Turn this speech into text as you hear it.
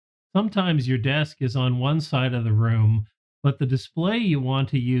Sometimes your desk is on one side of the room, but the display you want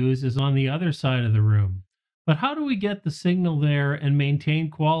to use is on the other side of the room. But how do we get the signal there and maintain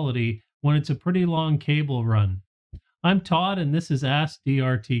quality when it's a pretty long cable run? I'm Todd, and this is Ask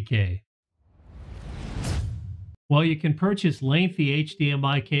DRTK. While you can purchase lengthy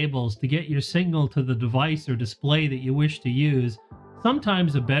HDMI cables to get your signal to the device or display that you wish to use,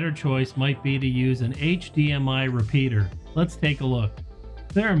 sometimes a better choice might be to use an HDMI repeater. Let's take a look.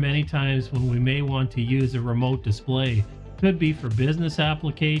 There are many times when we may want to use a remote display. Could be for business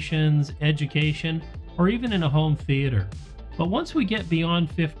applications, education, or even in a home theater. But once we get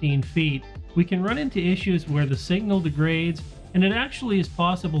beyond 15 feet, we can run into issues where the signal degrades and it actually is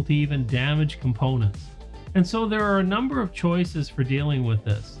possible to even damage components. And so there are a number of choices for dealing with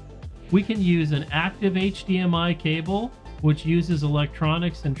this. We can use an active HDMI cable, which uses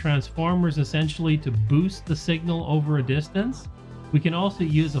electronics and transformers essentially to boost the signal over a distance. We can also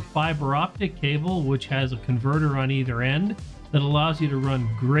use a fiber optic cable, which has a converter on either end that allows you to run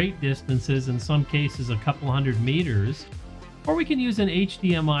great distances, in some cases a couple hundred meters. Or we can use an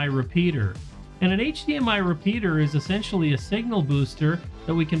HDMI repeater. And an HDMI repeater is essentially a signal booster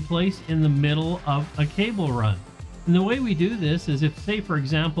that we can place in the middle of a cable run. And the way we do this is if, say, for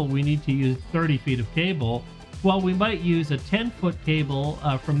example, we need to use 30 feet of cable, well, we might use a 10-foot cable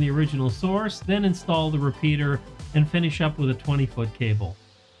from the original source, then install the repeater and finish up with a 20-foot cable.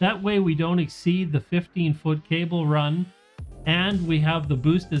 That way we don't exceed the 15-foot cable run, and we have the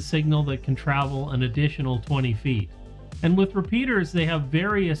boosted signal that can travel an additional 20 feet. And with repeaters, they have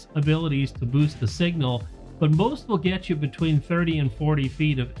various abilities to boost the signal, but most will get you between 30 and 40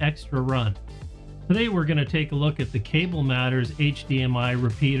 feet of extra run. Today we're going to take a look at the Cable Matters HDMI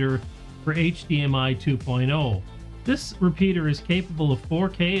repeater for HDMI 2.0. This repeater is capable of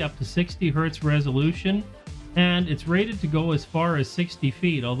 4K up to 60 Hz resolution, and it's rated to go as far as 60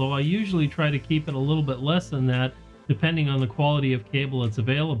 feet, although I usually try to keep it a little bit less than that depending on the quality of cable that's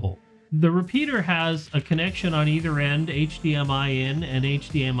available. The repeater has a connection on either end, HDMI in and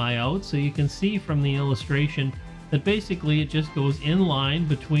HDMI out, so you can see from the illustration that basically it just goes in line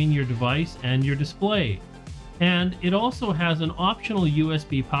between your device and your display. And it also has an optional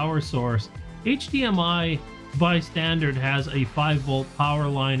USB power source. HDMI by standard has a 5-volt power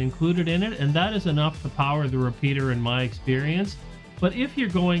line included in it, and that is enough to power the repeater in my experience. But if you're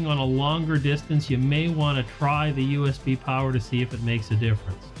going on a longer distance, you may want to try the USB power to see if it makes a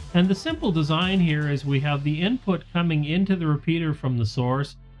difference. And the simple design here is we have the input coming into the repeater from the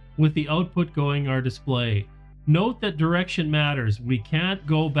source with the output going our display. Note that direction matters. We can't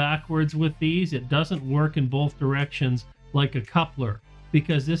go backwards with these. It doesn't work in both directions like a coupler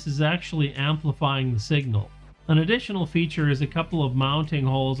because this is actually amplifying the signal. An additional feature is a couple of mounting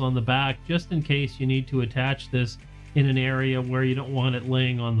holes on the back just in case you need to attach this in an area where you don't want it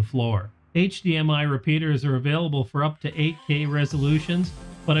laying on the floor. HDMI repeaters are available for up to 8K resolutions,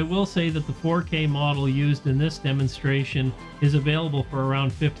 but I will say that the 4K model used in this demonstration is available for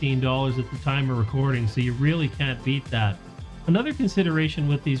around $15 at the time of recording, so you really can't beat that. Another consideration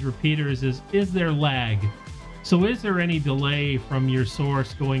with these repeaters is there lag? So is there any delay from your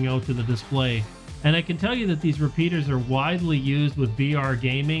source going out to the display? And I can tell you that these repeaters are widely used with VR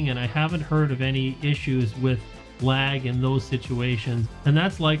gaming, and I haven't heard of any issues with lag in those situations, and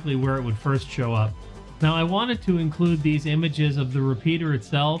that's likely where it would first show up. Now, I wanted to include these images of the repeater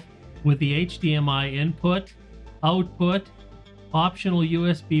itself with the HDMI input, output, optional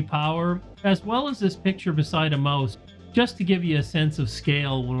USB power, as well as this picture beside a mouse, just to give you a sense of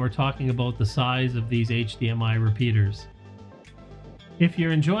scale when we're talking about the size of these HDMI repeaters. If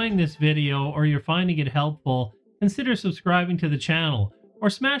you're enjoying this video or you're finding it helpful, consider subscribing to the channel or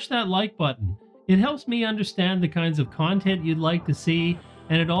smash that like button. It helps me understand the kinds of content you'd like to see,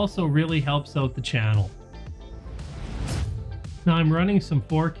 and it also really helps out the channel. Now I'm running some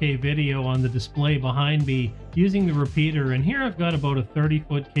 4K video on the display behind me using the repeater, and here I've got about a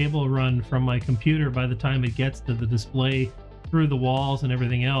 30-foot cable run from my computer by the time it gets to the display through the walls and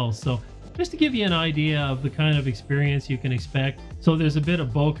everything else. So just to give you an idea of the kind of experience you can expect. So there's a bit of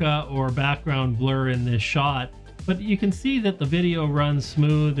bokeh or background blur in this shot, but you can see that the video runs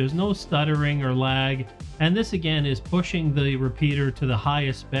smooth. There's no stuttering or lag. And this again is pushing the repeater to the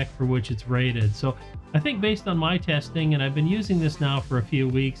highest spec for which it's rated. So I think based on my testing, and I've been using this now for a few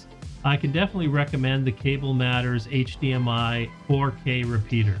weeks, I can definitely recommend the Cable Matters HDMI 4K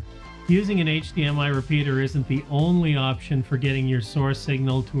repeater. Using an HDMI repeater isn't the only option for getting your source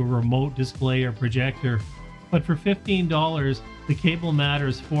signal to a remote display or projector, but for $15, the Cable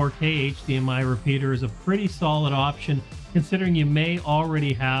Matters 4K HDMI repeater is a pretty solid option considering you may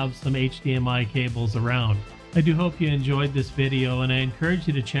already have some HDMI cables around. I do hope you enjoyed this video, and I encourage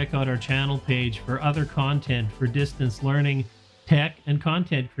you to check out our channel page for other content for distance learning, tech, and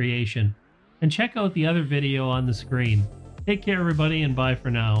content creation. And check out the other video on the screen. Take care, everybody, and bye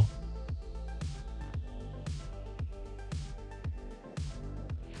for now.